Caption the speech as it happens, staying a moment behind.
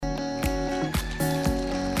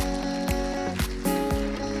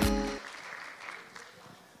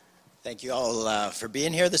Thank you all for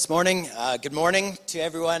being here this morning. Good morning to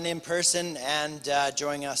everyone in person and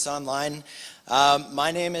joining us online.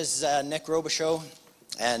 My name is Nick Robichaud,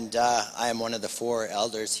 and I am one of the 4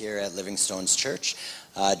 elders here at Living Stones Church.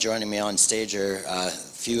 Joining me on stage are a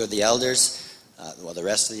few of the elders, the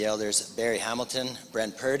rest of the elders, Barry Hamilton,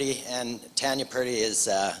 Brent Purdy, and Tanya Purdy is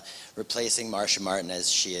replacing Marcia Martin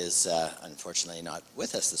as she is unfortunately not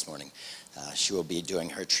with us this morning. She will be doing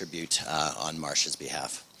her tribute on Marcia's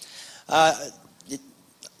behalf. I've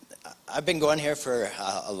been going here for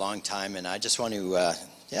a long time, and I just want to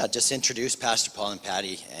just introduce Pastor Paul and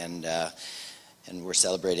Patty, and we're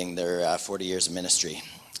celebrating their 40 years of ministry.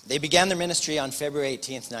 They began their ministry on February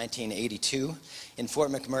 18th, 1982 in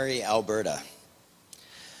Fort McMurray, Alberta,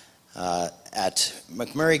 at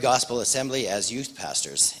McMurray Gospel Assembly as youth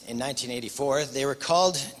pastors. In 1984, they were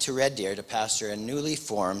called to Red Deer to pastor a newly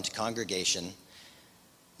formed congregation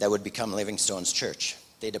that would become Living Stones Church.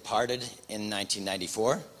 They departed in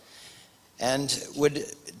 1994 and would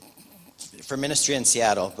for ministry in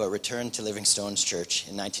Seattle, but returned to Living Stones Church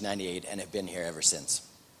in 1998 and have been here ever since.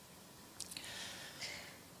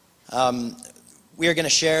 We are going to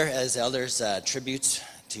share as elders tributes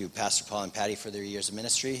to Pastor Paul and Patty for their years of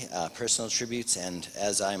ministry, personal tributes, and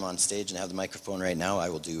as I'm on stage and have the microphone right now, I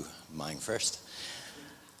will do mine first.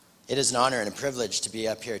 It is an honor and a privilege to be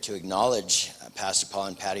up here to acknowledge Pastor Paul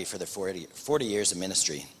and Patty for their 40 years of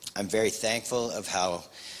ministry. I'm very thankful of how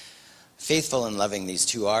faithful and loving these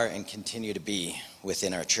two are and continue to be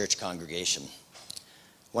within our church congregation.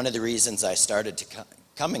 One of the reasons I started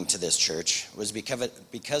coming to this church was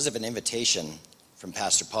because of an invitation from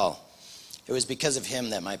Pastor Paul. It was because of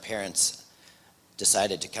him that my parents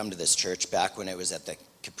decided to come to this church back when it was at the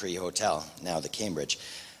Capri Hotel, now the Cambridge.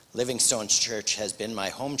 Living Stones Church has been my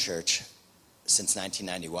home church since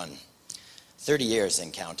 1991, 30 years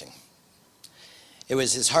and counting. It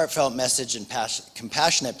was his heartfelt message and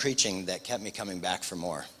compassionate preaching that kept me coming back for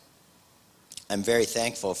more. I'm very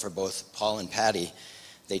thankful for both Paul and Patty.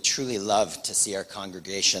 They truly love to see our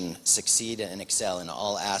congregation succeed and excel in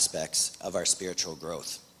all aspects of our spiritual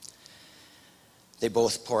growth. They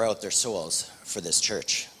both pour out their souls for this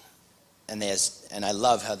church, and I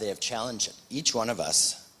love how they have challenged each one of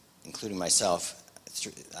us, including myself,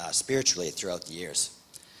 spiritually throughout the years.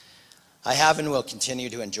 I have and will continue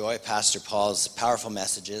to enjoy Pastor Paul's powerful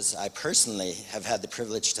messages. I personally have had the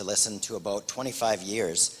privilege to listen to about 25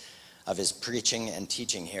 years of his preaching and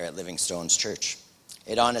teaching here at Living Stones Church.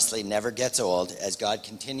 It honestly never gets old as God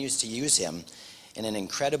continues to use him in an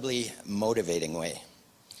incredibly motivating way.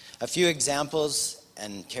 A few examples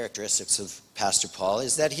and characteristics of Pastor Paul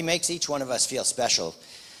is that he makes each one of us feel special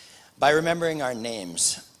by remembering our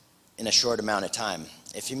names in a short amount of time.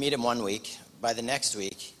 If you meet him one week, by the next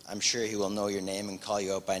week, I'm sure he will know your name and call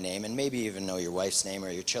you out by name and maybe even know your wife's name or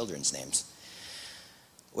your children's names,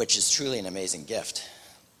 which is truly an amazing gift.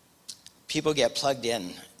 People get plugged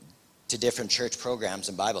in to different church programs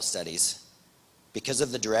and Bible studies because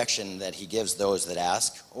of the direction that he gives those that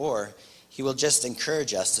ask, or he will just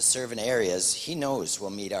encourage us to serve in areas he knows will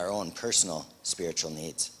meet our own personal spiritual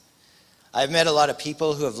needs. I've met a lot of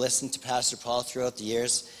people who have listened to Pastor Paul throughout the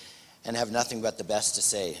years and have nothing but the best to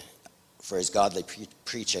say for his godly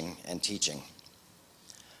preaching and teaching.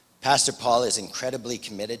 Pastor Paul is incredibly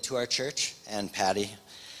committed to our church and Patty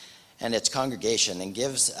and its congregation and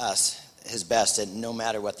gives us his best no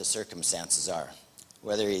matter what the circumstances are,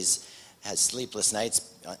 whether he's has sleepless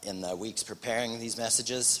nights in the weeks preparing these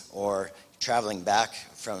messages or traveling back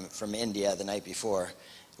from India the night before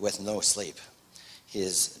with no sleep. He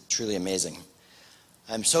is truly amazing.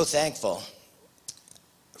 I'm so thankful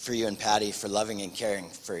for you and Patty for loving and caring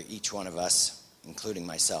for each one of us, including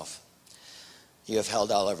myself. You have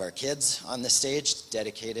held all of our kids on the stage,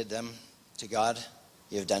 dedicated them to God.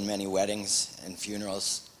 You have done many weddings and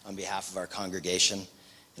funerals on behalf of our congregation,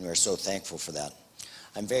 and we're so thankful for that.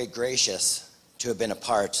 I'm very gracious to have been a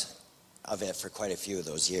part of it for quite a few of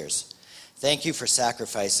those years. Thank you for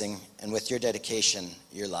sacrificing, and with your dedication,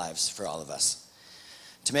 your lives for all of us,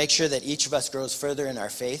 to make sure that each of us grows further in our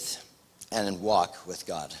faith and walk with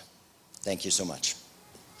God. Thank you so much.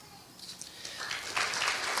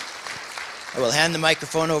 I will hand the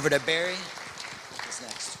microphone over to Barry. Who's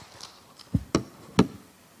next?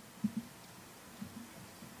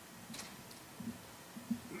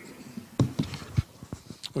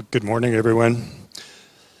 Well, good morning, everyone.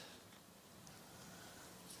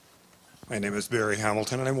 My name is Barry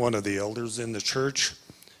Hamilton, and I'm one of the elders in the church.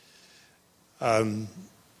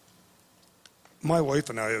 My wife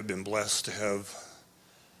and I have been blessed to have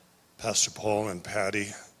Pastor Paul and Patty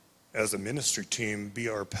as a ministry team be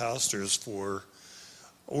our pastors for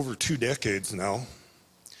over 2 decades now.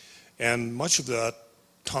 And much of that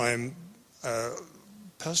time,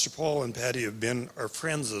 Pastor Paul and Patty have been our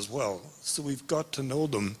friends as well. So we've got to know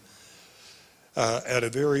them at a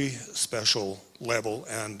very special level,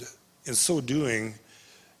 and in so doing,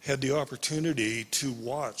 had the opportunity to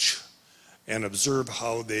watch and observe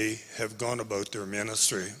how they have gone about their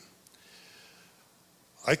ministry.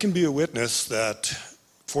 I can be a witness that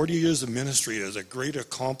 40 years of ministry is a great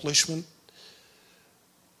accomplishment,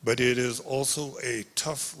 but it is also a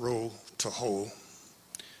tough row to hoe.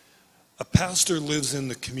 A pastor lives in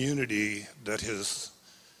the community that his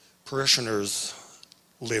parishioners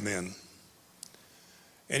live in,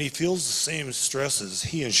 and he feels the same stresses,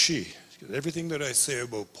 he and she. Everything that I say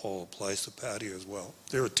about Paul applies to Patty as well.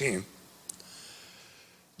 They're a team.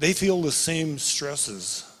 They feel the same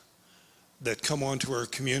stresses that come onto our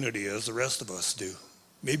community as the rest of us do,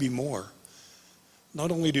 maybe more. Not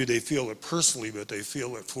only do they feel it personally, but they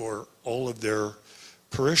feel it for all of their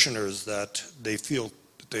parishioners that they feel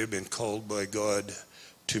that they've been called by God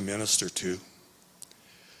to minister to.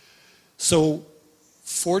 So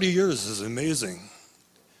 40 years is amazing,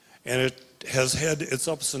 and it has had its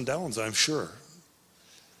ups and downs, I'm sure.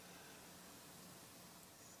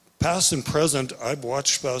 Past and present, I've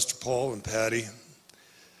watched Pastor Paul and Patty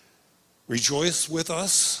rejoice with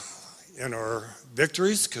us in our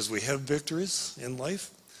victories, because we have victories in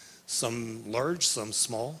life, some large, some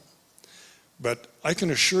small. But I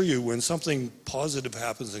can assure you, when something positive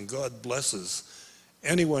happens and God blesses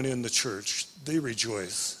anyone in the church, they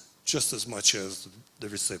rejoice just as much as the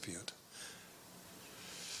recipient.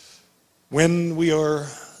 When we are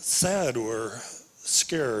sad or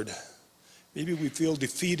scared, maybe we feel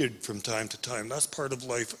defeated from time to time. That's part of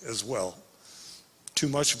life as well. Too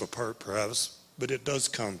much of a part, perhaps, but it does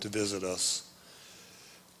come to visit us.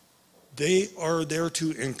 They are there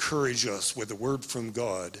to encourage us with a word from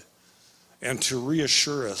God and to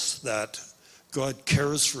reassure us that God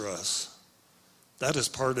cares for us. That is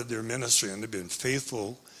part of their ministry, and they've been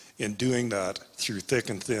faithful in doing that through thick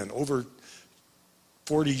and thin. Over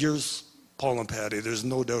 40 years, Paul and Patty, there's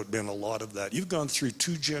no doubt been a lot of that. You've gone through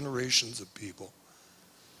 2 generations of people.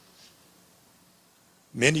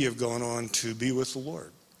 Many have gone on to be with the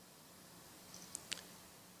Lord.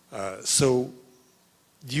 So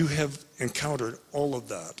you have encountered all of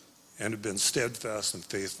that and have been steadfast and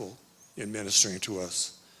faithful in ministering to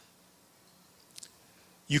us.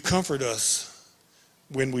 You comfort us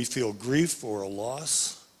when we feel grief or a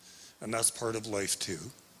loss, and that's part of life too.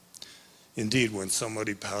 Indeed, when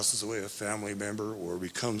somebody passes away, a family member, or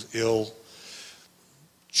becomes ill,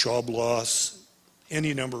 job loss,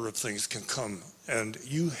 any number of things can come, and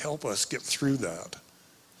you help us get through that.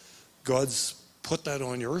 God's put that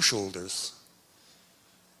on your shoulders,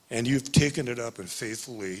 and you've taken it up and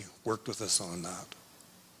faithfully worked with us on that.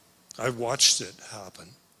 I've watched it happen.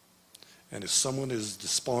 And if someone is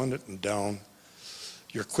despondent and down,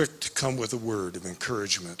 you're quick to come with a word of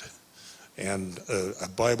encouragement and a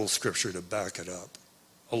Bible scripture to back it up,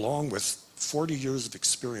 along with 40 years of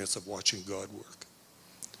experience of watching God work.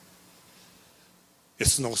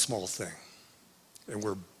 It's no small thing, and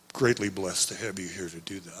we're greatly blessed to have you here to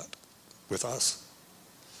do that with us.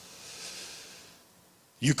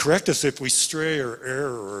 You correct us if we stray or err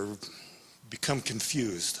or become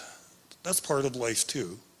confused. That's part of life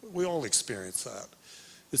too. We all experience that.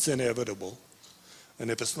 It's inevitable. And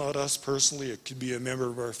if it's not us personally, it could be a member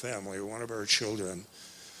of our family or one of our children,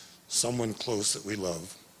 someone close that we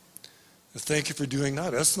love. And thank you for doing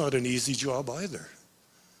that. That's not an easy job either.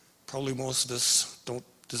 Probably most of us don't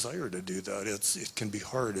desire to do that. It can be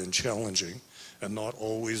hard and challenging and not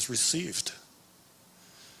always received.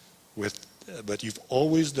 But you've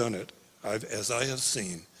always done it, as I have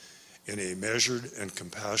seen, in a measured and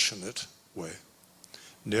compassionate way.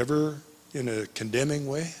 Never in a condemning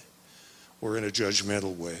way or in a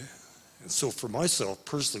judgmental way. And so for myself,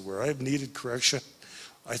 personally, where I've needed correction,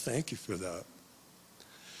 I thank you for that.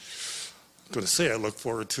 I'm going to say I look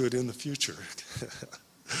forward to it in the future.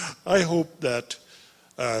 I hope that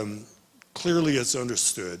clearly it's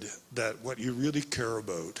understood that what you really care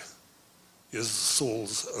about is the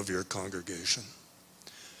souls of your congregation.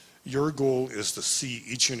 Your goal is to see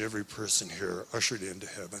each and every person here ushered into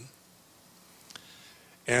heaven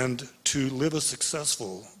and to live a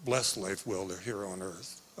successful, blessed life while they're here on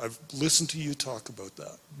earth. I've listened to you talk about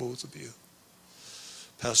that, both of you.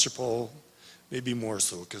 Pastor Paul, maybe more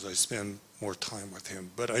so because I spend more time with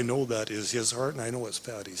him, but I know that is his heart, and I know it's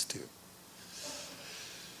Patty's too.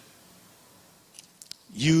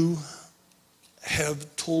 You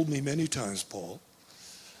have told me many times, Paul,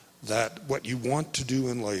 that what you want to do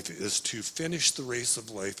in life is to finish the race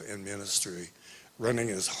of life and ministry, running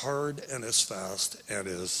as hard and as fast and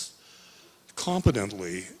as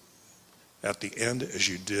competently at the end as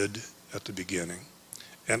you did at the beginning.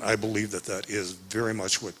 And I believe that that is very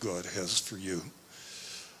much what God has for you.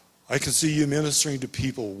 I can see you ministering to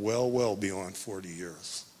people well beyond 40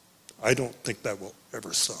 years. I don't think that will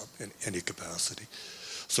ever stop in any capacity.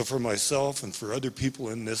 So for myself and for other people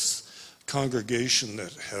in this congregation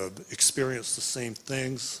that have experienced the same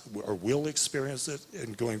things or will experience it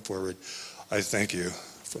and going forward, I thank you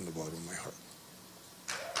from the bottom of my heart.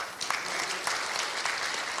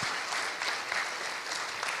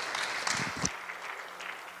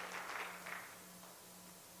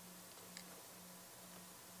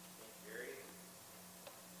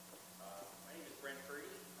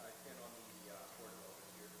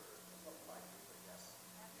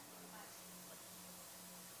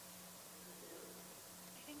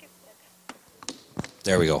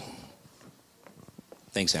 There we go.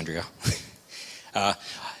 Thanks, Andrea. My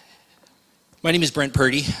name is Brent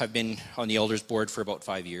Purdy. I've been on the Elders Board for about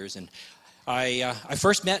 5 years, and I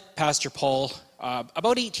first met Pastor Paul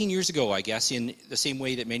about 18 years ago, I guess, in the same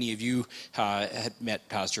way that many of you had met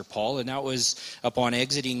Pastor Paul, and that was upon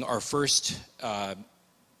exiting our first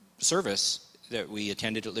service that we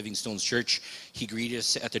attended at Livingstone's Church. He greeted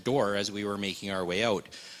us at the door as we were making our way out.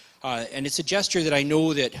 And it's a gesture that I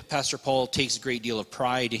know that Pastor Paul takes a great deal of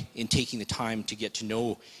pride in taking the time to get to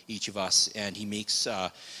know each of us, and he makes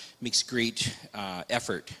great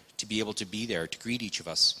effort to be able to be there to greet each of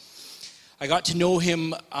us. I got to know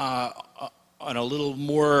him on a little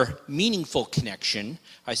more meaningful connection,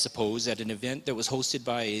 I suppose, at an event that was hosted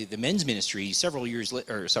by the men's ministry several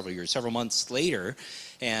months later,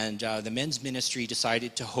 and the men's ministry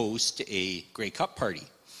decided to host a Grey Cup party.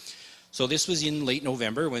 So this was in late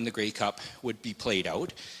November when the Grey Cup would be played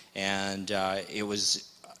out, and it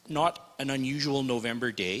was not an unusual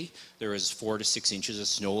November day. There was 4 to 6 inches of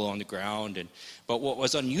snow on the ground, but what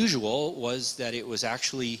was unusual was that it was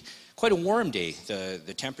actually quite a warm day.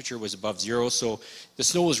 The temperature was above zero, so the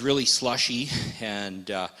snow was really slushy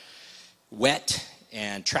and wet,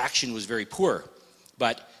 and traction was very poor.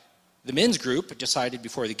 But the men's group decided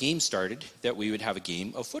before the game started that we would have a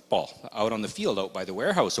game of football out on the field out by the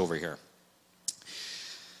warehouse over here.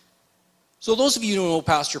 So those of you who know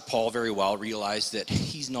Pastor Paul very well realize that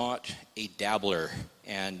he's not a dabbler.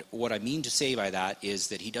 And what I mean to say by that is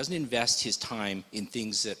that he doesn't invest his time in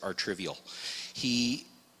things that are trivial.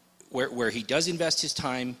 Where he does invest his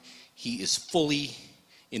time, he is fully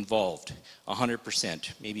involved,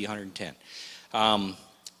 100%, maybe 110.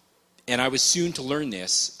 And I was soon to learn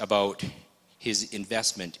this about his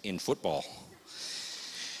investment in football.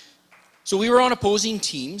 So we were on opposing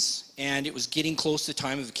teams, and it was getting close to the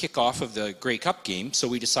time of the kickoff of the Grey Cup game, so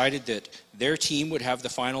we decided that their team would have the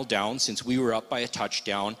final down since we were up by a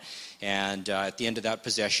touchdown, and at the end of that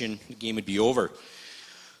possession, the game would be over.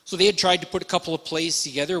 So they had tried to put a couple of plays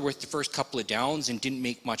together with the first couple of downs and didn't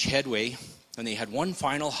make much headway, and they had one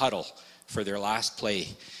final huddle for their last play.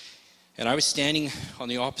 And I was standing on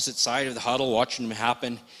the opposite side of the huddle watching them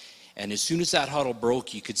happen, and as soon as that huddle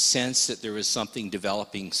broke, you could sense that there was something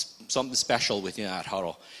developing, something special within that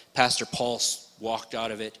huddle. Pastor Paul walked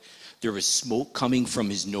out of it. There was smoke coming from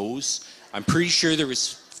his nose. I'm pretty sure there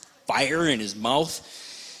was fire in his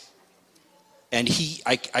mouth. And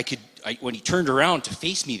when he turned around to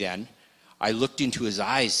face me then, I looked into his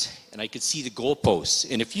eyes, and I could see the goalposts.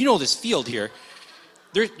 And if you know this field here,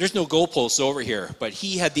 there's no goalposts over here, but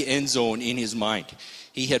he had the end zone in his mind.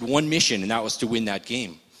 He had one mission, and that was to win that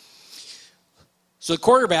game. So the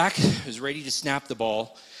quarterback is ready to snap the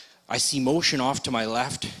ball. I see motion off to my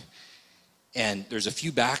left, and there's a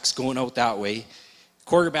few backs going out that way.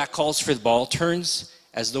 Quarterback calls for the ball, turns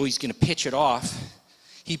as though he's going to pitch it off.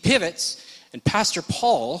 He pivots, and Pastor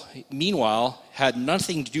Paul, meanwhile, had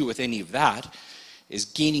nothing to do with any of that, is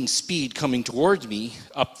gaining speed coming towards me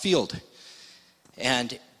upfield.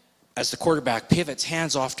 And as the quarterback pivots,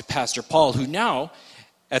 hands off to Pastor Paul, who now,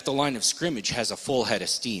 at the line of scrimmage, has a full head of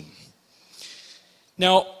steam.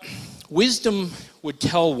 Now, wisdom would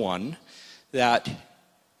tell one that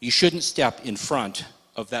you shouldn't step in front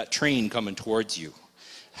of that train coming towards you.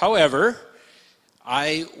 However,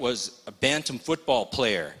 I was a bantam football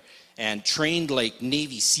player and trained like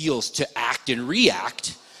Navy SEALs to act and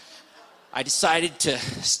react. I decided to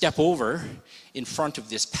step over in front of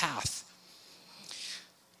this path.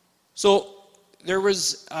 So there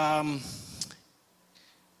was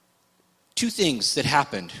 2 things that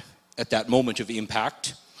happened at that moment of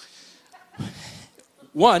impact.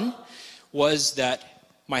 One was that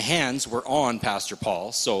my hands were on Pastor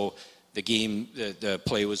Paul, so the game, the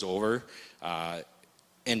play was over,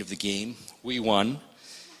 end of the game, we won.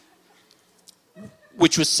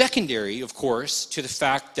 Which was secondary, of course, to the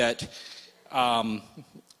fact that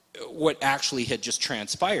what actually had just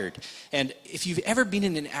transpired. And if you've ever been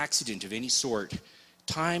in an accident of any sort,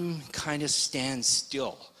 time kind of stands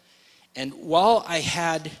still. And while I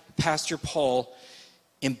had Pastor Paul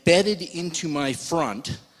embedded into my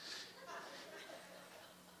front,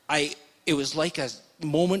 it was like a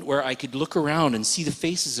moment where I could look around and see the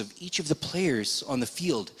faces of each of the players on the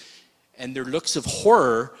field and their looks of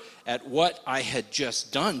horror at what I had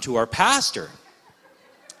just done to our pastor.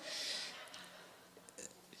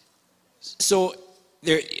 So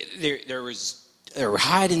there were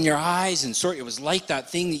hide in your eyes, and it was like that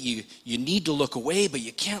thing that you need to look away, but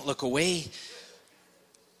you can't look away.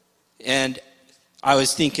 And I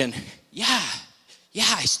was thinking, yeah,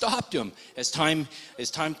 I stopped him. As time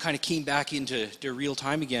kind of came back into real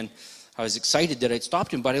time again, I was excited that I'd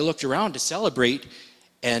stopped him, but I looked around to celebrate,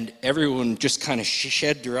 and everyone just kind of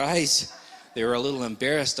shed their eyes. They were a little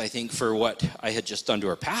embarrassed, I think, for what I had just done to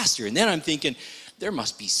our pastor. And then I'm thinking, there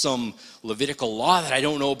must be some Levitical law that I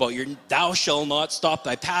don't know about. Thou shalt not stop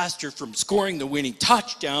thy pastor from scoring the winning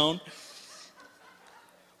touchdown.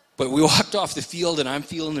 But we walked off the field, and I'm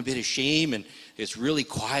feeling a bit of shame, and it's really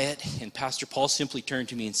quiet. And Pastor Paul simply turned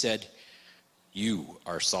to me and said, "You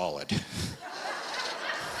are solid."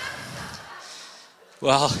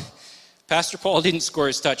 Well, Pastor Paul didn't score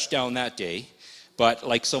his touchdown that day, but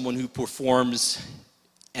like someone who performs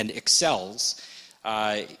and excels,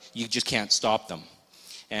 you just can't stop them.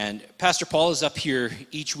 And Pastor Paul is up here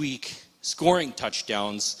each week scoring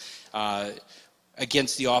touchdowns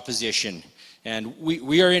against the opposition. And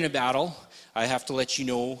we are in a battle. I have to let you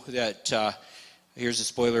know that, here's a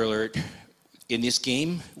spoiler alert, in this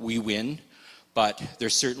game we win, but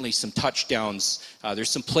there's certainly some touchdowns. There's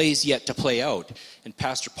some plays yet to play out. And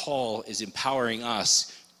Pastor Paul is empowering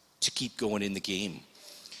us to keep going in the game.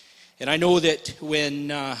 And I know that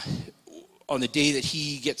when on the day that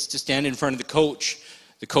he gets to stand in front of the coach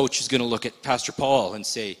is going to look at Pastor Paul and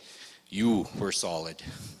say, "You were solid."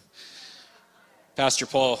 Pastor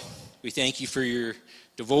Paul, we thank you for your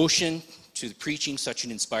devotion to preaching such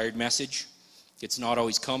an inspired message. It's not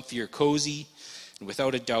always comfy or cozy, and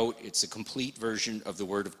without a doubt, it's a complete version of the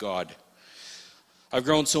Word of God. I've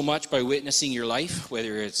grown so much by witnessing your life,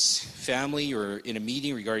 whether it's family or in a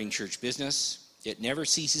meeting regarding church business. It never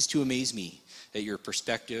ceases to amaze me at your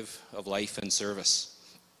perspective of life and service.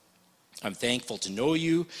 I'm thankful to know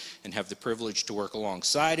you and have the privilege to work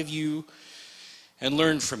alongside of you and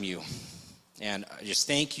learn from you. And I just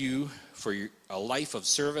thank you for a life of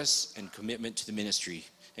service and commitment to the ministry.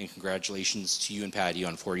 And congratulations to you and Patty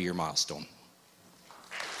on 40-year milestone.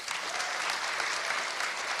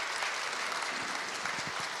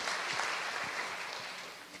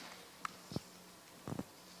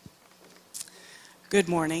 Good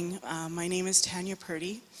morning. My name is Tanya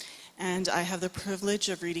Purdy, and I have the privilege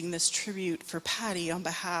of reading this tribute for Patty on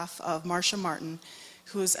behalf of Marcia Martin,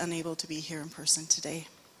 who is unable to be here in person today.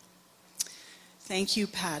 Thank you,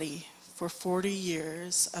 Patty, for 40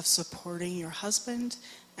 years of supporting your husband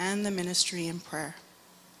and the ministry in prayer,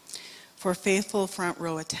 for faithful front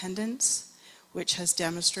row attendance, which has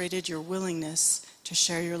demonstrated your willingness to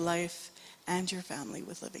share your life and your family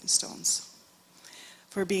with Living Stones,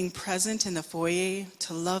 for being present in the foyer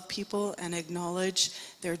to love people and acknowledge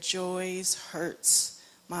their joys, hurts,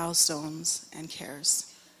 milestones, and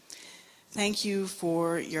cares. Thank you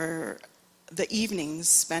for the evenings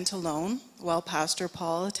spent alone while Pastor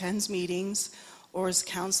Paul attends meetings or is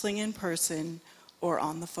counseling in person or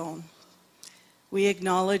on the phone. We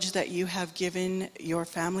acknowledge that you have given your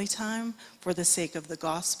family time for the sake of the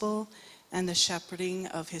gospel and the shepherding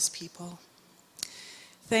of his people.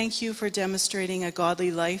 Thank you for demonstrating a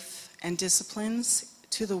godly life and disciplines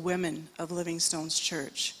to the women of Living Stones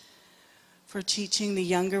Church, for teaching the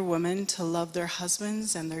younger women to love their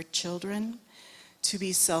husbands and their children, to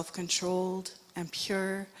be self-controlled and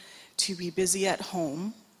pure, to be busy at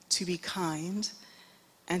home, to be kind,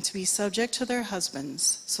 and to be subject to their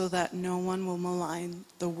husbands so that no one will malign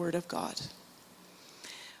the word of God.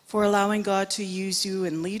 For allowing God to use you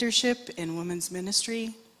in leadership in women's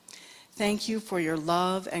ministry. Thank you for your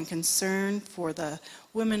love and concern for the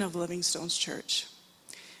women of Living Stones Church.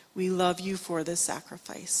 We love you for this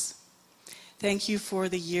sacrifice. Thank you for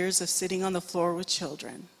the years of sitting on the floor with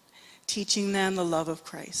children, teaching them the love of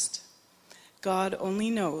Christ. God only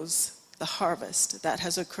knows the harvest that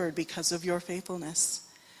has occurred because of your faithfulness.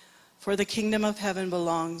 For the kingdom of heaven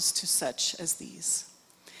belongs to such as these.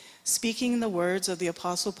 Speaking the words of the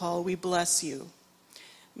Apostle Paul, we bless you.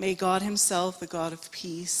 May God himself, the God of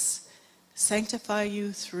peace, sanctify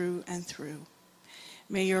you through and through.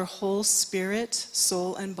 May your whole spirit,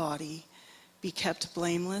 soul, and body be kept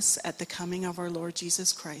blameless at the coming of our Lord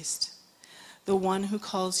Jesus Christ. The one who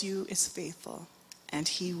calls you is faithful, and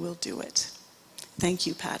he will do it. Thank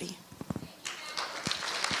you, Patty.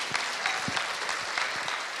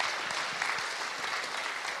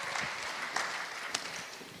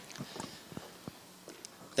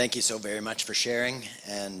 Thank you so very much for sharing,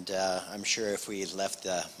 and I'm sure if we left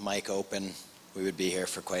the mic open, we would be here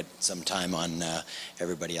for quite some time on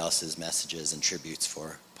everybody else's messages and tributes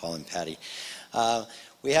for Paul and Patty.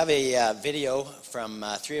 We have a video from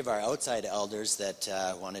three of our outside elders that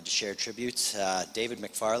wanted to share tributes. David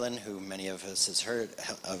McFarland, who many of us has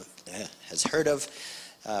heard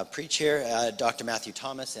of, preach here, Dr. Matthew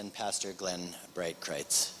Thomas, and Pastor Glenn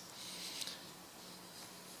Bright-Kreitz.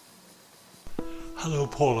 Hello,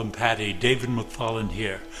 Paul and Patty. David McFarland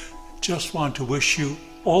here. Just want to wish you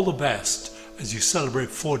all the best as you celebrate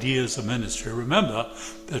 40 years of ministry. Remember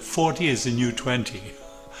that 40 is the new 20.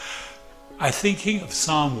 I'm thinking of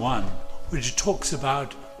Psalm 1, which talks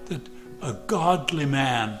about that a godly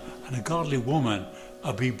man and a godly woman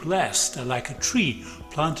are be blessed, are like a tree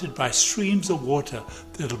planted by streams of water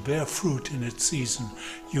that'll bear fruit in its season.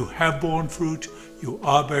 You have borne fruit, you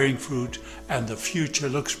are bearing fruit, and the future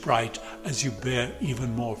looks bright as you bear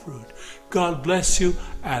even more fruit. God bless you,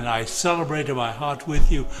 and I celebrate in my heart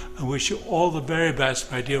with you and wish you all the very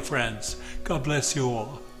best, my dear friends. God bless you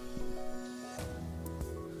all.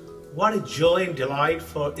 What a joy and delight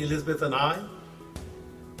for Elizabeth and I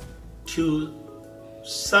to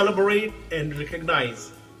celebrate and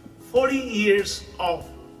recognize 40 years of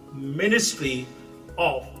ministry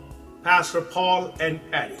of Pastor Paul and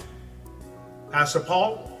Patty. Pastor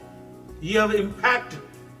Paul, you have impacted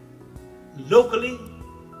locally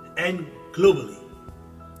and globally.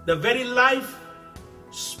 The very life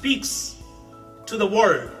speaks to the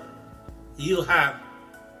world. You have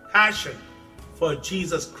passion for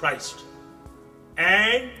Jesus Christ.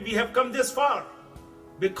 And we have come this far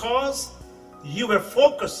because you were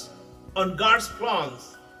focused on God's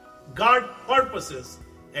plans, God's purposes,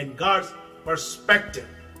 and God's perspective.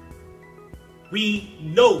 We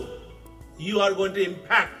know you are going to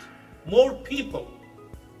impact more people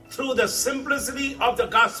through the simplicity of the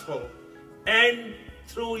gospel and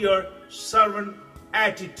through your servant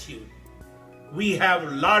attitude. We have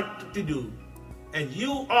a lot to do, and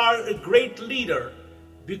you are a great leader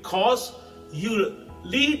because you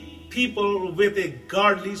lead people with a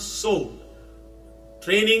godly soul.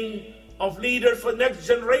 Training of leaders for next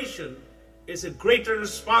generation is a greater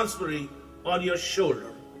responsibility on your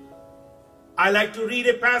shoulder. I like to read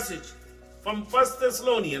a passage from 1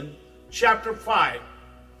 Thessalonians chapter 5,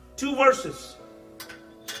 2 verses.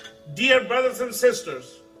 Dear brothers and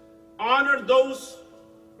sisters, honor those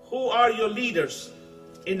who are your leaders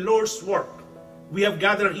in Lord's work. We have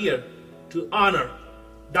gathered here to honor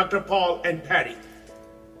Dr. Paul and Patty.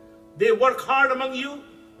 They work hard among you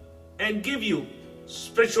and give you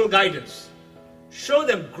spiritual guidance. Show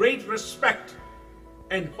them great respect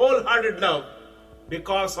and wholehearted love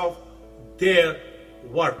because of their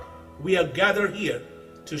work. We are gathered here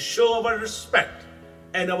to show our respect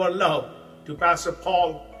and our love to Pastor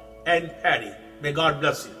Paul and Patty. May God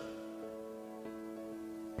bless you.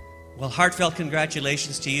 Well, heartfelt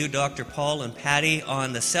congratulations to you, Dr. Paul and Patty,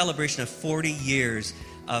 on the celebration of 40 years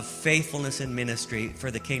of faithfulness in ministry for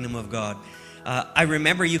the kingdom of God. I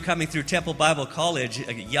remember you coming through Temple Bible College,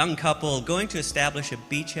 a young couple going to establish a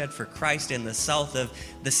beachhead for Christ in the south of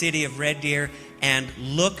the city of Red Deer, and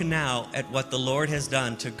look now at what the Lord has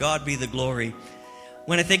done. To God be the glory.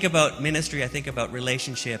 When I think about ministry, I think about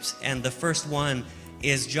relationships, and the first one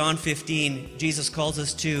is John 15. Jesus calls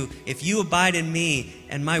us to, if you abide in me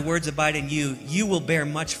and my words abide in you, you will bear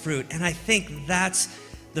much fruit. And I think that's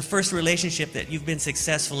the first relationship that you've been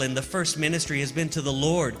successful in. The first ministry has been to the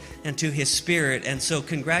Lord and to His Spirit. And so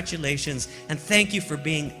congratulations, and thank you for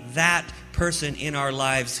being that person in our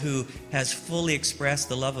lives who has fully expressed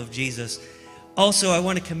the love of Jesus. Also, I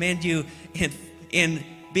want to commend you in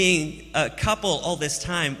being a couple all this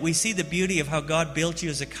time. We see the beauty of how God built you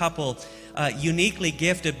as a couple, uniquely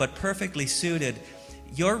gifted but perfectly suited.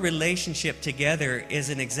 Your relationship together is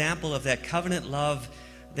an example of that covenant love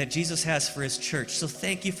that Jesus has for His church. So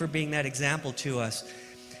thank you for being that example to us.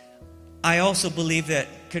 I also believe that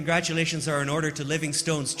congratulations are in order to Living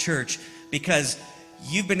Stones Church, because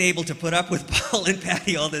you've been able to put up with Paul and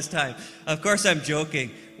Patty all this time. Of course, I'm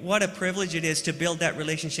joking. What a privilege it is to build that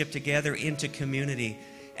relationship together into community.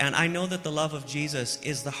 And I know that the love of Jesus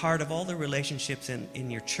is the heart of all the relationships in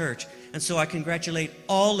your church. And so I congratulate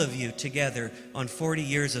all of you together on 40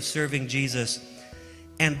 years of serving Jesus.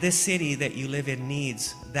 And this city that you live in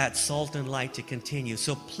needs that salt and light to continue.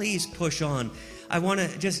 So please push on. I want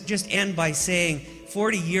to just end by saying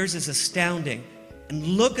 40 years is astounding. and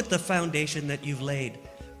look at the foundation that you've laid.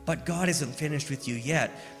 But God isn't finished with you yet.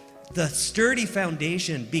 The sturdy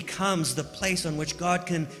foundation becomes the place on which God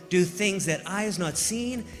can do things that eye has not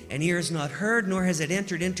seen and ear has not heard, nor has it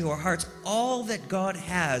entered into our hearts. All that God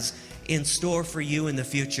has in store for you in the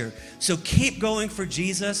future. So keep going for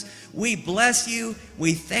Jesus. We bless you.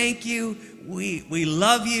 We thank you. We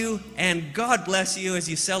love you. And God bless you as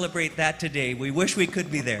you celebrate that today. We wish we could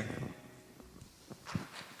be there.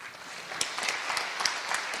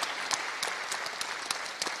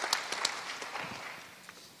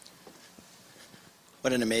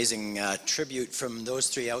 What an amazing tribute from those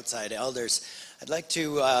three outside elders. I'd like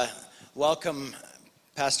to welcome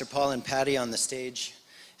Pastor Paul and Patty on the stage,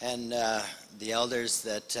 and the elders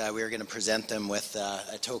that we are going to present them with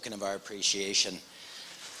a token of our appreciation.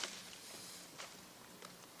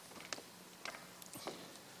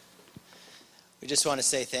 We just want to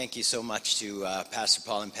say thank you so much to Pastor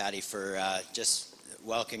Paul and Patty for just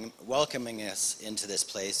welcoming us into this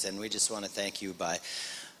place, and we just want to thank you by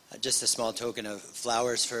just a small token of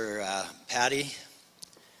flowers for Patty.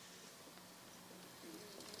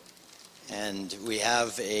 And we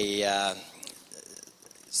have a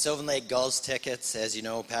Sylvan Lake Gulls tickets. As you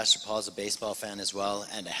know, Pastor Paul's a baseball fan as well,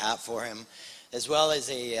 and a hat for him, as well as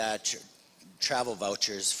a travel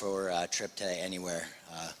vouchers for a trip to anywhere.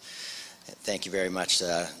 Thank you very much,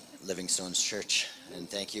 Living Stones Church. And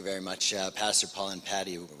thank you very much, Pastor Paul and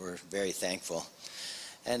Patty. We're very thankful.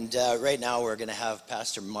 And right now we're going to have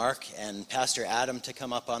Pastor Mark and Pastor Adam to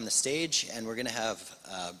come up on the stage, and we're going to have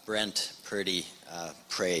Brent Purdy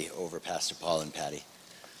pray over Pastor Paul and Patty.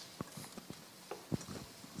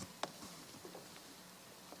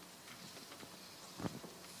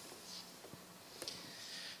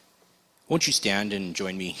 Won't you stand and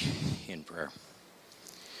join me in prayer?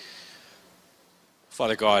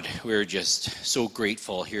 Father God, we're just so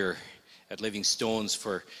grateful here at Living Stones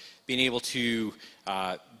for being able to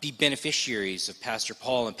be beneficiaries of Pastor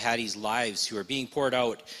Paul and Patty's lives who are being poured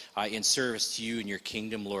out in service to you and your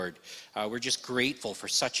kingdom, Lord. We're just grateful for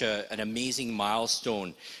such an amazing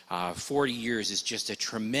milestone. 40 years is just a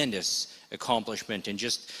tremendous accomplishment and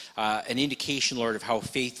just an indication, Lord, of how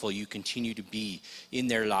faithful you continue to be in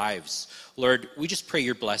their lives. Lord, we just pray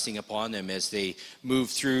your blessing upon them as they move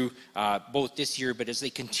through both this year, but as they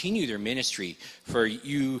continue their ministry. For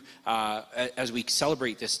you, as we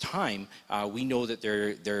celebrate this time, we know that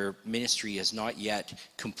their ministry is not yet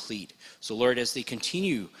complete. So, Lord, as they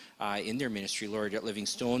continue in their ministry, Lord, at Living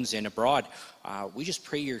Stones and abroad, we just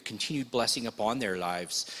pray your continued blessing upon their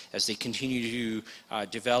lives as they continue to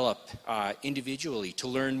develop individually, to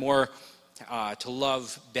learn more, to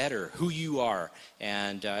love better who you are.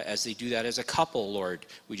 And as they do that as a couple, Lord,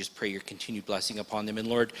 we just pray your continued blessing upon them. And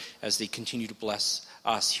Lord, as they continue to bless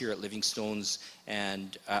us here at Living Stones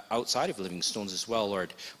and outside of Living Stones as well,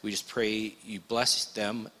 Lord, we just pray you bless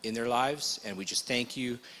them in their lives. And we just thank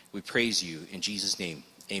you. We praise you in Jesus' name.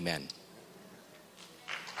 Amen.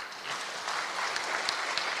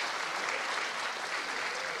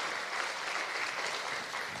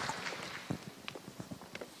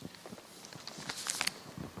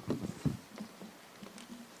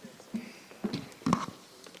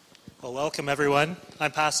 Well, welcome everyone.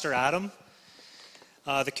 I'm Pastor Adam,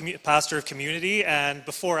 the pastor of community, and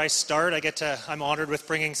before I start, I'm honored with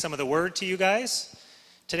bringing some of the word to you guys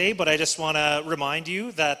today, but I just want to remind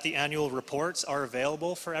you that the annual reports are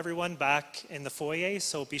available for everyone back in the foyer,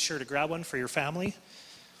 so be sure to grab one for your family.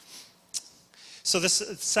 So this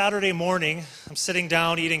Saturday morning, I'm sitting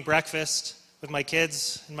down eating breakfast with my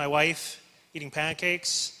kids and my wife, eating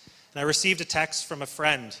pancakes, and I received a text from a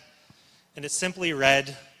friend, and it simply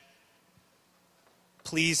read,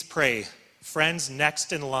 "Please pray, friends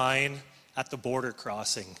next in line at the border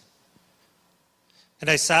crossing." And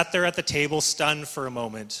I sat there at the table stunned for a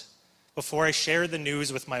moment before I shared the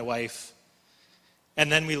news with my wife.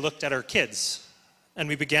 And then we looked at our kids and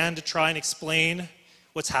we began to try and explain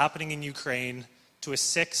what's happening in Ukraine to a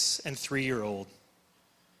 6 and 3-year-old.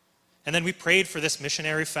 And then we prayed for this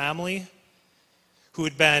missionary family who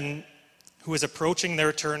was approaching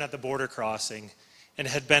their turn at the border crossing and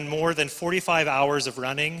had been more than 45 hours of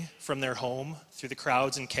running from their home through the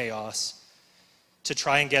crowds and chaos to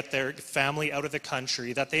try and get their family out of the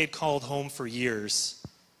country that they had called home for years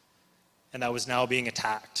and that was now being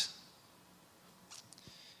attacked.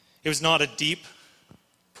 It was not a deep,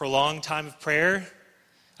 prolonged time of prayer.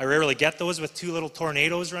 I rarely get those with 2 little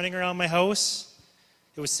tornadoes running around my house.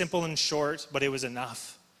 It was simple and short, but it was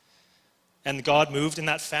enough. And God moved and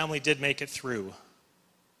that family did make it through.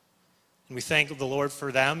 And we thank the Lord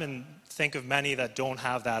for them and think of many that don't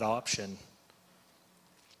have that option.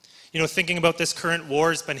 Thinking about this current war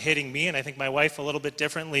has been hitting me, and I think my wife a little bit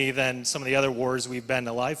differently than some of the other wars we've been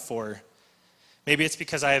alive for. Maybe it's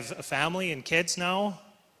because I have a family and kids now,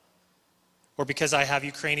 or because I have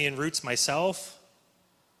Ukrainian roots myself,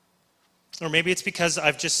 or maybe it's because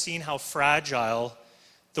I've just seen how fragile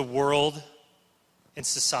the world and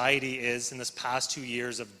society is in this past 2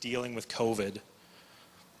 years of dealing with COVID.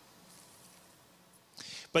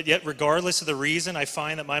 But yet, regardless of the reason, I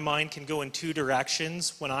find that my mind can go in two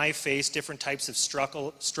directions when I face different types of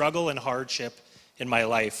struggle and hardship in my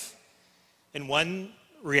life. And one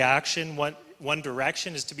direction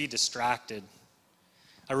is to be distracted.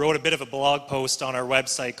 I wrote a bit of a blog post on our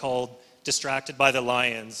website called Distracted by the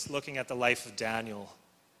Lions, looking at the life of Daniel.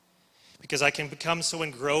 Because I can become so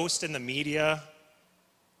engrossed in the media,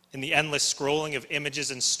 in the endless scrolling of images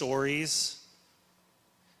and stories,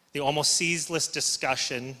 the almost ceaseless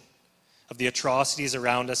discussion of the atrocities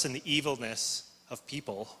around us and the evilness of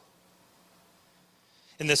people.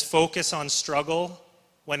 And this focus on struggle,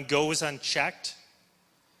 when goes unchecked,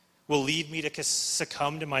 will lead me to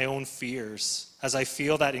succumb to my own fears as I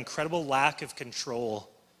feel that incredible lack of control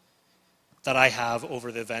that I have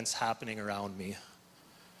over the events happening around me.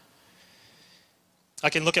 I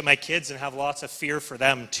can look at my kids and have lots of fear for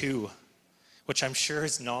them too, which I'm sure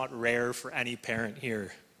is not rare for any parent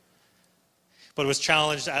here. But was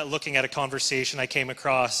challenged at looking at a conversation I came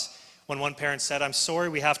across when one parent said, "I'm sorry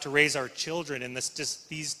we have to raise our children in these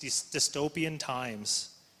dystopian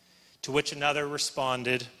times." To which another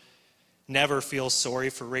responded, "Never feel sorry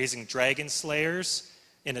for raising dragon slayers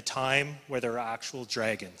in a time where there are actual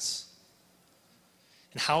dragons."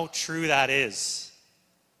 And how true that is.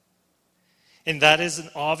 And that is an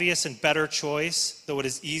obvious and better choice, though it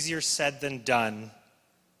is easier said than done,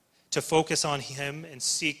 to focus on Him and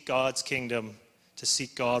seek God's kingdom, to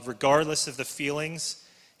seek God regardless of the feelings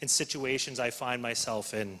and situations I find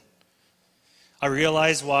myself in. I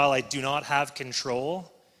realize while I do not have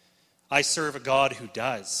control, I serve a God who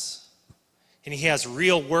does. And He has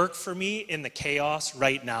real work for me in the chaos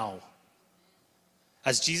right now.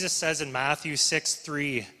 As Jesus says in Matthew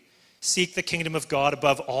 6:3, "Seek the kingdom of God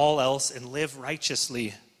above all else and live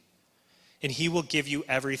righteously, and He will give you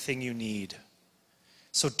everything you need."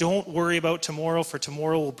 So don't worry about tomorrow, for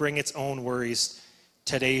tomorrow will bring its own worries.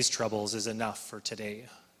 Today's troubles is enough for today.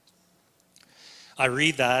 I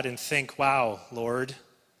read that and think, wow, Lord,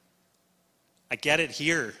 I get it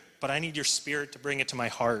here, but I need your Spirit to bring it to my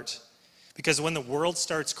heart. Because when the world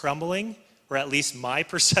starts crumbling, or at least my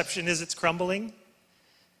perception is it's crumbling,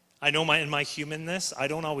 I know in my humanness, I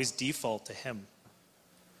don't always default to Him.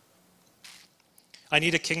 I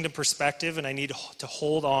need a kingdom perspective, and I need to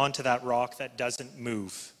hold on to that rock that doesn't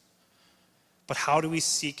move. But how do we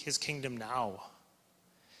seek His kingdom now?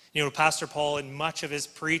 Pastor Paul, in much of his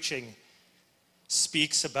preaching,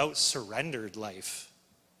 speaks about surrendered life.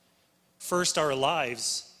 First, our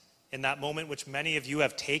lives, in that moment which many of you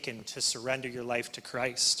have taken to surrender your life to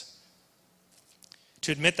Christ.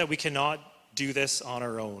 To admit that we cannot do this on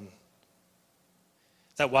our own.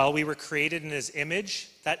 That while we were created in His image,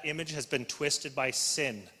 that image has been twisted by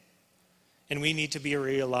sin. And we need to be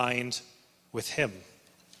realigned with Him.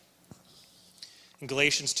 In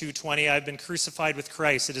Galatians 2:20, "I've been crucified with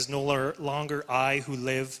Christ. It is no longer I who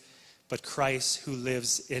live, but Christ who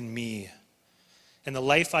lives in me. And the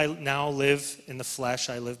life I now live in the flesh,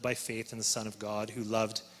 I live by faith in the Son of God who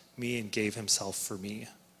loved me and gave Himself for me.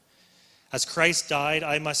 As Christ died,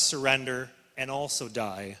 I must surrender and also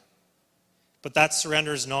die. But that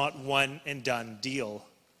surrender is not one and done deal.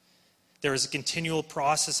 There is a continual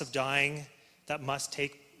process of dying that must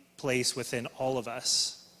take place within all of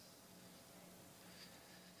us.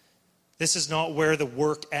 This is not where the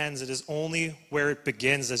work ends. It is only where it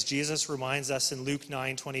begins, as Jesus reminds us in Luke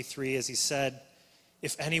 9:23, as He said,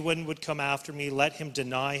 "If anyone would come after me, let him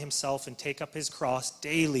deny himself and take up his cross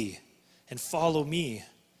daily and follow me."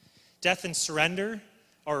 Death and surrender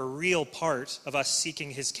are a real part of us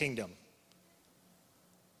seeking His kingdom.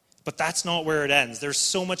 But that's not where it ends. There's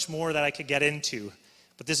so much more that I could get into,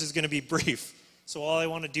 but this is going to be brief. So all I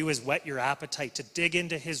want to do is whet your appetite to dig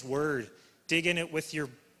into His Word, dig in it with your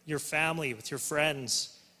family, with your friends,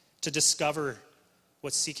 to discover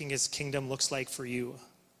what seeking His kingdom looks like for you.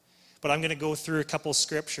 But I'm going to go through a couple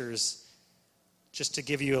scriptures just to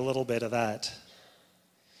give you a little bit of that.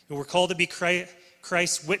 And we're called to be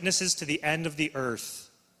Christ's witnesses to the end of the earth.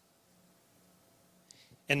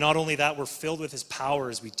 And not only that, we're filled with His power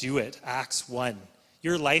as we do it. Acts 1.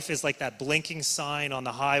 Your life is like that blinking sign on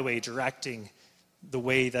the highway directing the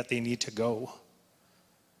way that they need to go.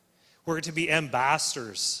 We're to be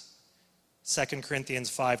ambassadors, 2 Corinthians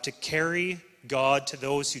 5, to carry God to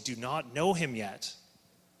those who do not know Him yet.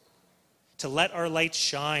 to let our light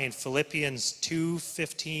shine, Philippians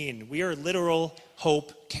 2:15. We are literal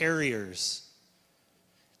hope carriers.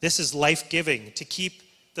 This is life-giving, to keep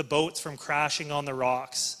the boats from crashing on the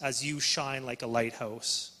rocks as you shine like a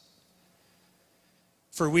lighthouse.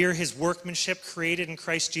 For we are his workmanship, created in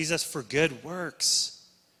Christ Jesus for good works,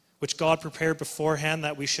 which God prepared beforehand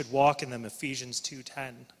that we should walk in them, Ephesians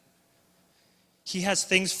 2:10. He has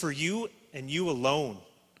things for you and you alone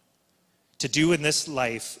to do in this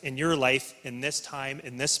life, in your life, in this time,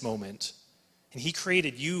 in this moment. And he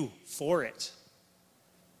created you for it.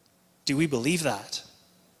 Do we believe that?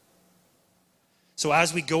 So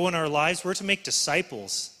as we go in our lives, we're to make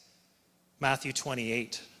disciples, Matthew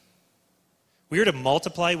 28. We are to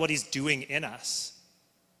multiply what he's doing in us.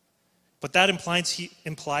 But that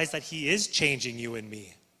implies that he is changing you and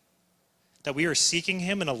me. That we are seeking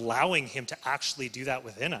him and allowing him to actually do that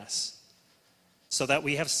within us, so that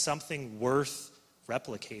we have something worth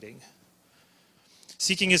replicating.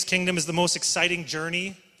 Seeking his kingdom is the most exciting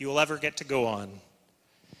journey you will ever get to go on.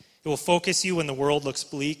 It will focus you when the world looks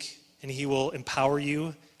bleak, and he will empower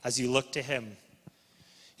you as you look to him.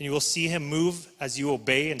 And you will see him move as you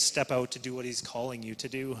obey and step out to do what he's calling you to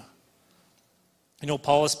do. I know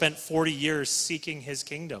Paul has spent 40 years seeking his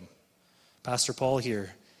kingdom. Pastor Paul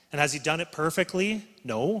here. And has he done it perfectly?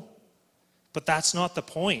 No. But that's not the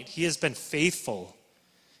point. He has been faithful.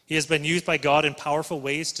 He has been used by God in powerful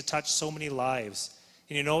ways to touch so many lives.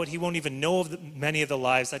 And you know what? He won't even know of many of the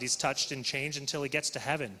lives that he's touched and changed until he gets to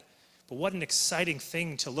heaven. But what an exciting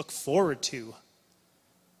thing to look forward to.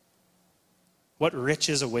 What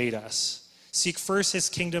riches await us. Seek first his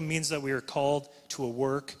kingdom means that we are called to a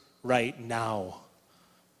work right now.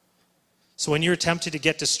 So when you're tempted to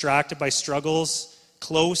get distracted by struggles,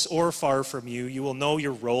 close or far from you, you will know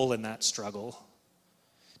your role in that struggle.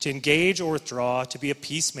 To engage or withdraw, to be a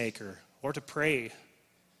peacemaker, or to pray.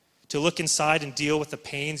 To look inside and deal with the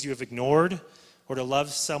pains you have ignored, or to love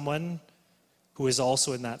someone who is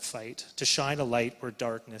also in that fight. To shine a light where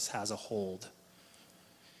darkness has a hold.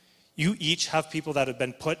 You each have people that have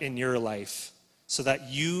been put in your life so that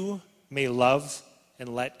you may love and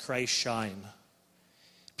let Christ shine.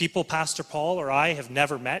 People Pastor Paul or I have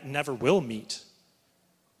never met and never will meet.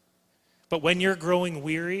 But when you're growing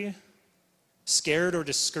weary, scared, or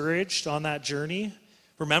discouraged on that journey,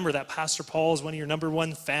 remember that Pastor Paul is one of your number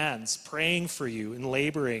one fans, praying for you and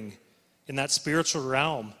laboring in that spiritual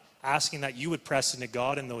realm, asking that you would press into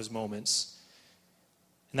God in those moments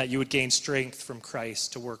and that you would gain strength from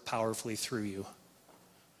Christ to work powerfully through you.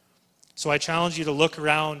 So I challenge you to look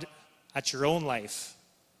around at your own life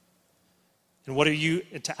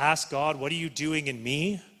and to ask God, what are you doing in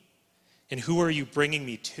me and who are you bringing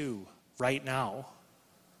me to right now?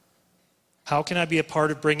 How can I be a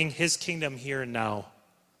part of bringing his kingdom here and now?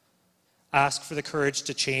 Ask for the courage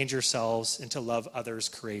to change yourselves and to love others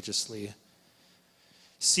courageously.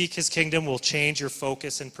 Seek his kingdom will change your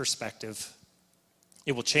focus and perspective.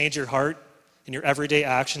 It will change your heart and your everyday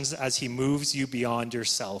actions as he moves you beyond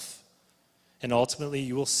yourself. And ultimately,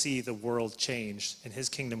 you will see the world change and his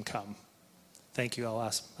kingdom come. Thank you. I'll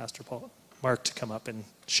ask Pastor Mark to come up and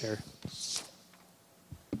share.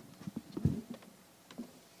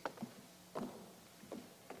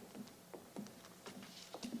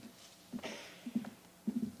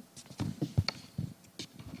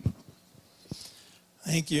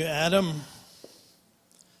 Thank you, Adam.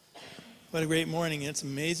 What a great morning. It's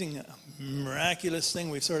amazing, a miraculous thing.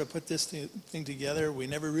 We've sort of put this thing together. We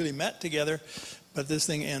never really met together, but this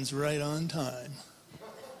thing ends right on time.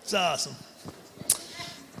 It's awesome.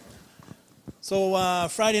 So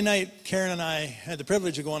Friday night, Karen and I had the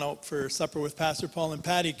privilege of going out for supper with Pastor Paul and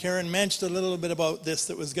Patty. Karen mentioned a little bit about this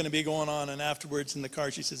that was going to be going on, and afterwards in the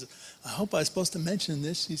car she says, I hope I was supposed to mention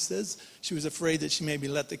this. She says she was afraid that she maybe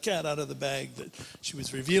let the cat out of the bag, that she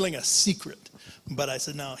was revealing a secret. But I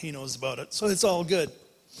said, no, he knows about it, so it's all good.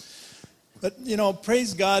 But, you know,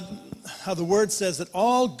 praise God how the Word says that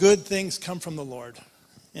all good things come from the Lord.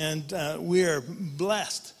 And we are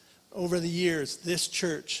blessed over the years. This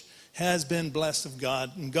church has been blessed of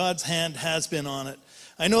God, and God's hand has been on it.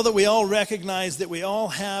 I know that we all recognize that we all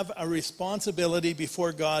have a responsibility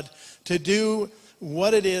before God to do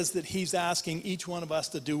what it is that he's asking each one of us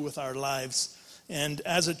to do with our lives. And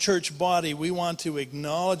as a church body, we want to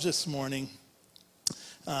acknowledge this morning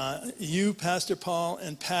you, Pastor Paul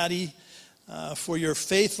and Patty, for your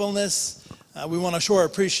faithfulness. We want to show our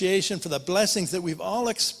appreciation for the blessings that we've all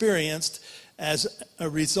experienced as a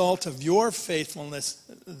result of your faithfulness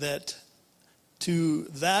to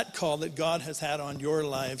that call that God has had on your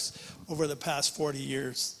lives over the past 40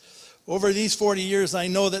 years. Over these 40 years, I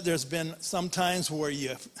know that there's been some times where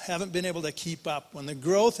you haven't been able to keep up, when the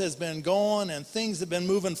growth has been going and things have been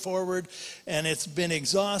moving forward, and it's been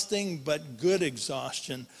exhausting, but good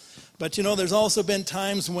exhaustion. But there's also been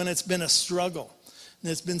times when it's been a struggle.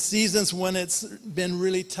 There's been seasons when it's been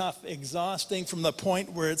really tough, exhausting from the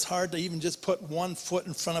point where it's hard to even just put one foot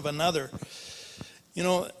in front of another.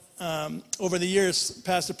 Over the years,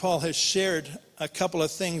 Pastor Paul has shared a couple of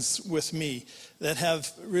things with me that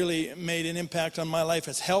have really made an impact on my life,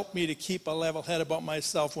 has helped me to keep a level head about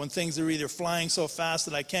myself when things are either flying so fast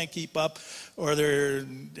that I can't keep up, or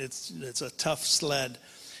it's a tough sled.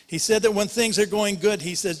 He said that when things are going good,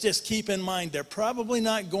 he says, just keep in mind, they're probably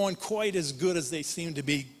not going quite as good as they seem to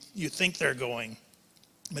be, you think they're going.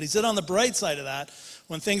 But he said on the bright side of that,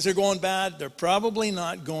 when things are going bad, they're probably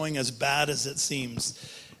not going as bad as it seems.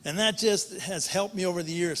 And that just has helped me over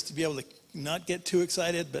the years to be able to not get too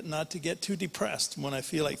excited, but not to get too depressed when I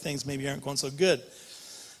feel like things maybe aren't going so good.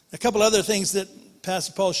 A couple other things that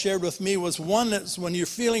Pastor Paul shared with me was, one, that's when you're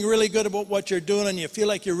feeling really good about what you're doing and you feel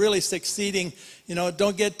like you're really succeeding,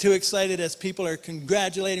 don't get too excited as people are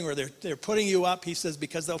congratulating or they're putting you up, he says,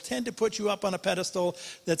 because they'll tend to put you up on a pedestal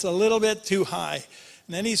that's a little bit too high.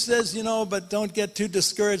 And then he says, but don't get too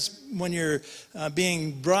discouraged when you're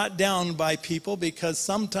being brought down by people, because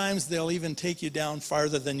sometimes they'll even take you down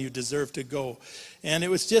farther than you deserve to go. And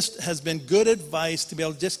it has been good advice to be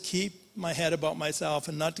able to just keep my head about myself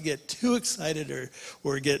and not to get too excited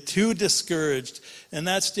or get too discouraged. And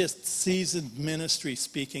that's just seasoned ministry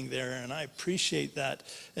speaking there. And I appreciate that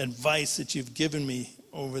advice that you've given me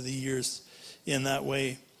over the years in that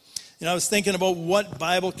way. I was thinking about what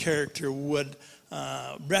Bible character would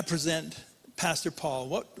represent Pastor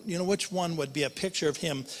Paul. Which one would be a picture of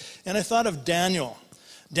him? And I thought of Daniel.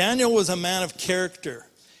 Daniel was a man of character.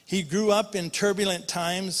 He grew up in turbulent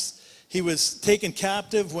times. He was taken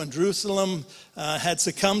captive when Jerusalem had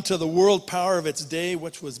succumbed to the world power of its day,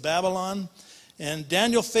 which was Babylon. And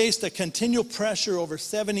Daniel faced a continual pressure over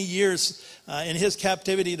 70 years in his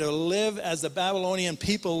captivity to live as the Babylonian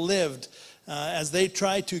people lived, as they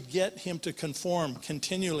tried to get him to conform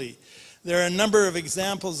continually. There are a number of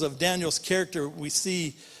examples of Daniel's character. We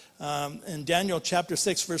see in Daniel chapter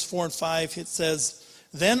 6, verse 4 and 5, it says,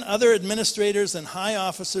 "Then other administrators and high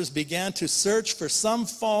officers began to search for some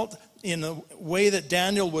fault in the way that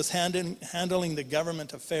Daniel was handling the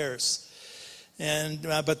government affairs.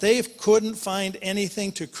 But they couldn't find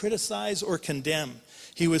anything to criticize or condemn.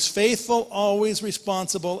 He was faithful, always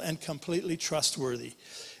responsible, and completely trustworthy.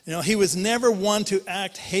 He was never one to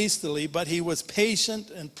act hastily, but he was patient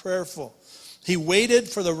and prayerful. He waited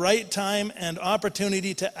for the right time and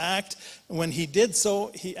opportunity to act. When he did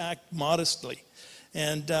so, he acted modestly.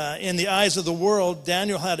 And in the eyes of the world,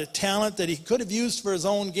 Daniel had a talent that he could have used for his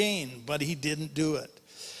own gain, but he didn't do it.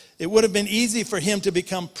 It would have been easy for him to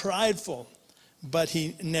become prideful, but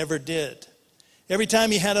he never did. Every time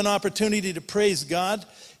he had an opportunity to praise God,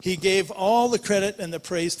 he gave all the credit and the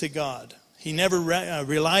praise to God. He never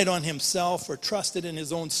relied on himself or trusted in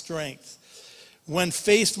his own strength. When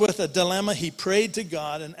faced with a dilemma, he prayed to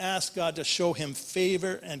God and asked God to show him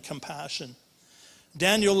favor and compassion.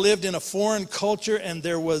 Daniel lived in a foreign culture, and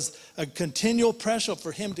there was a continual pressure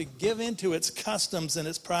for him to give into its customs and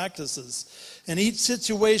its practices. In each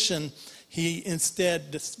situation, he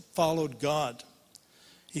instead followed God.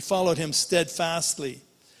 He followed him steadfastly.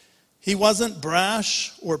 He wasn't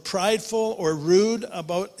brash or prideful or rude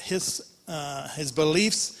about his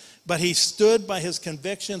beliefs, but he stood by his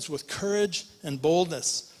convictions with courage and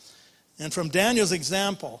boldness. And from Daniel's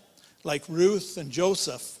example, like Ruth and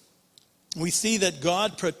Joseph, we see that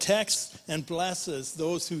God protects and blesses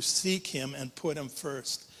those who seek him and put him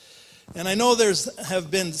first. And I know have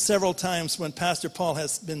been several times when Pastor Paul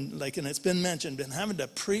has been, and it's been mentioned, been having to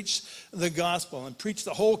preach the gospel and preach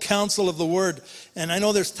the whole counsel of the word. And I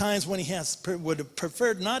know there's times when he would have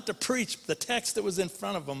preferred not to preach the text that was in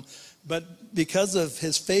front of him, but because of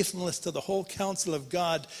his faithfulness to the whole counsel of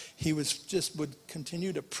God, he would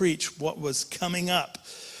continue to preach what was coming up.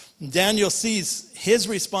 Daniel sees his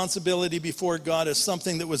responsibility before God as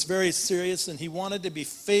something that was very serious, and he wanted to be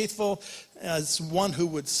faithful as one who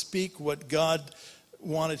would speak what God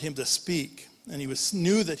wanted him to speak. And he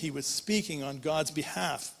knew that he was speaking on God's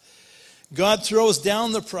behalf. God throws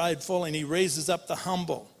down the prideful and he raises up the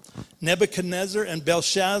humble. Nebuchadnezzar and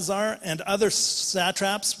Belshazzar and other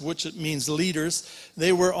satraps, which it means leaders,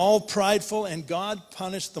 they were all prideful, and God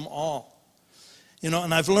punished them all. And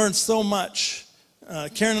I've learned so much.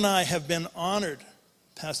 Karen and I have been honored,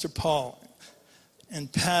 Pastor Paul and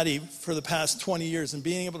Patty, for the past 20 years and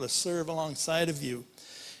being able to serve alongside of you.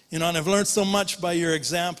 And I've learned so much by your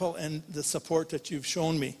example and the support that you've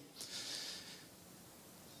shown me.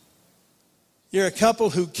 You're a couple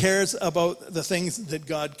who cares about the things that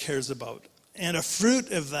God cares about. And a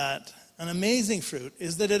fruit of that, an amazing fruit,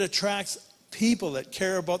 is that it attracts people that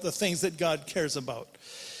care about the things that God cares about.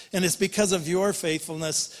 And it's because of your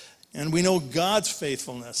faithfulness, and we know God's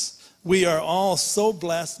faithfulness. We are all so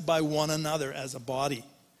blessed by one another as a body.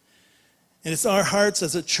 And it's our hearts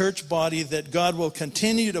as a church body that God will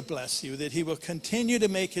continue to bless you, that he will continue to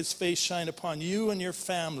make his face shine upon you and your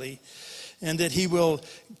family, and that he will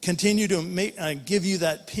continue to give you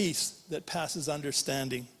that peace that passes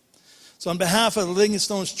understanding. So on behalf of the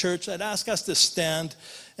Livingstones Church, I'd ask us to stand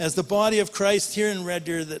as the body of Christ here in Red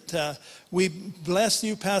Deer, that we bless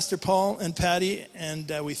you, Pastor Paul and Patty,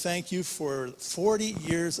 and we thank you for 40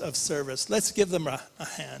 years of service. Let's give them a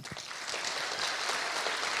hand.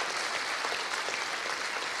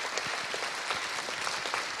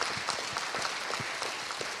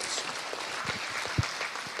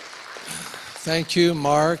 Thank you,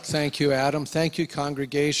 Mark. Thank you, Adam. Thank you,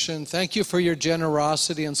 congregation. Thank you for your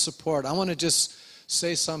generosity and support. I want to just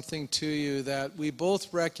say something to you that we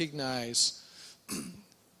both recognize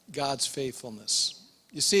God's faithfulness.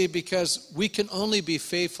 You see, because we can only be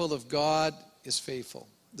faithful if God is faithful.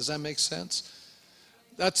 Does that make sense?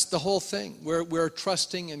 That's the whole thing. We're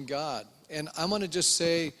trusting in God. And I want to just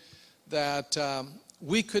say that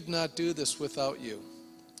we could not do this without you.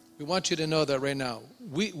 We want you to know that right now.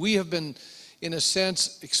 We have been, in a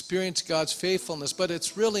sense, experienced God's faithfulness, but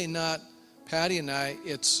it's really not Patty and I,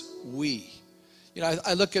 it's we. You know,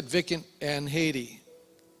 I look at Vic and Haiti.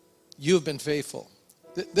 You've been faithful.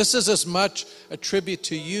 This is as much a tribute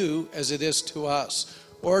to you as it is to us,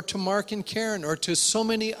 or to Mark and Karen, or to so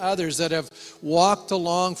many others that have walked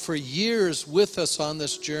along for years with us on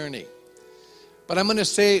this journey. But I'm going to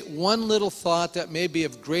say one little thought that may be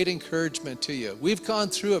of great encouragement to you. We've gone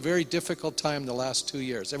through a very difficult time the last 2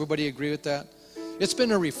 years. Everybody agree with that? It's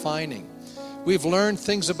been a refining. We've learned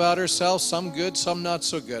things about ourselves, some good, some not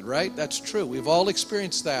so good, right? That's true. We've all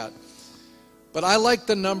experienced that. But I like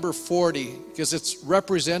the number 40 because it's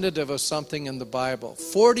representative of something in the Bible.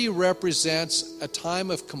 40 represents a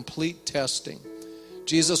time of complete testing.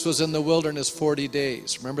 Jesus was in the wilderness 40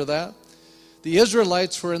 days. Remember that? The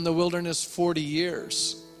Israelites were in the wilderness 40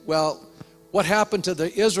 years. Well, what happened to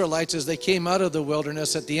the Israelites is they came out of the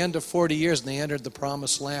wilderness at the end of 40 years and they entered the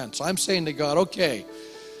promised land. So I'm saying to God, okay,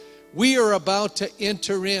 we are about to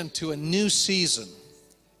enter into a new season.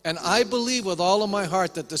 And I believe with all of my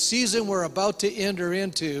heart that the season we're about to enter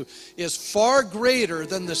into is far greater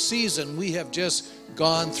than the season we have just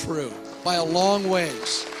gone through by a long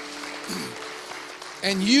ways.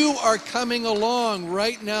 And you are coming along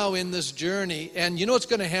right now in this journey. And you know what's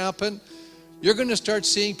going to happen? You're going to start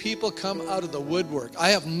seeing people come out of the woodwork. I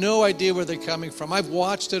have no idea where they're coming from. I've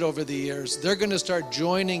watched it over the years. They're going to start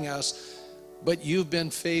joining us, but you've been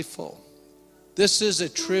faithful. This is a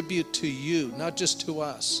tribute to you, not just to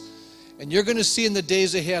us. And you're going to see in the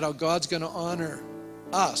days ahead how God's going to honor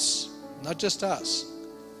us, not just us.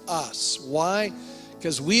 Why?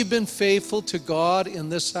 Because we've been faithful to God in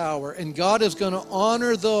this hour, and God is going to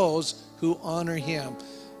honor those who honor him.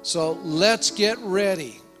 So let's get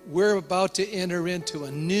ready. We're about to enter into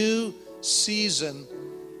a new season.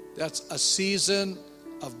 That's a season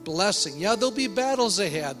of blessing. Yeah, there'll be battles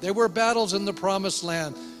ahead. There were battles in the promised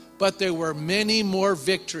land, but there were many more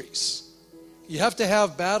victories. You have to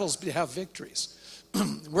have battles to have victories.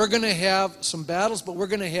 We're going to have some battles, but we're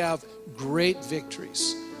going to have great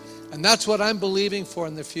victories. And that's what I'm believing for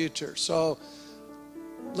in the future. So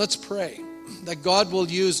let's pray that God will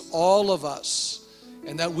use all of us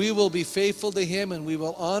and that we will be faithful to him and we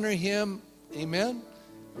will honor him. Amen?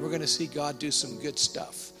 We're going to see God do some good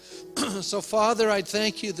stuff. So, Father, I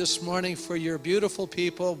thank you this morning for your beautiful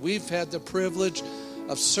people. We've had the privilege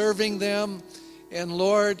of serving them. And,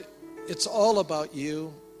 Lord, it's all about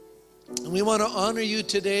you. And we want to honor you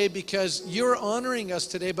today because you're honoring us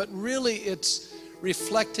today, but really it's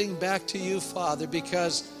reflecting back to you, Father,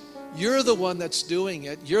 because you're the one that's doing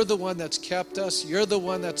it. You're the one that's kept us. You're the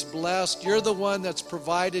one that's blessed. You're the one that's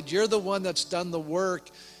provided. You're the one that's done the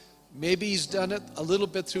work. Maybe he's done it a little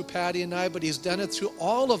bit through Patty and I, but he's done it through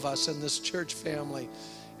all of us in this church family.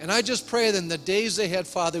 And I just pray that in the days ahead,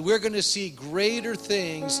 Father, we're going to see greater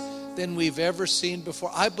things than we've ever seen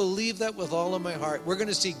before. I believe that with all of my heart. We're going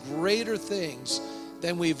to see greater things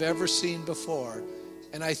than we've ever seen before.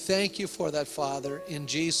 And I thank you for that, Father, in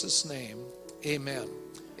Jesus' name. Amen.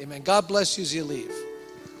 Amen. God bless you as you leave.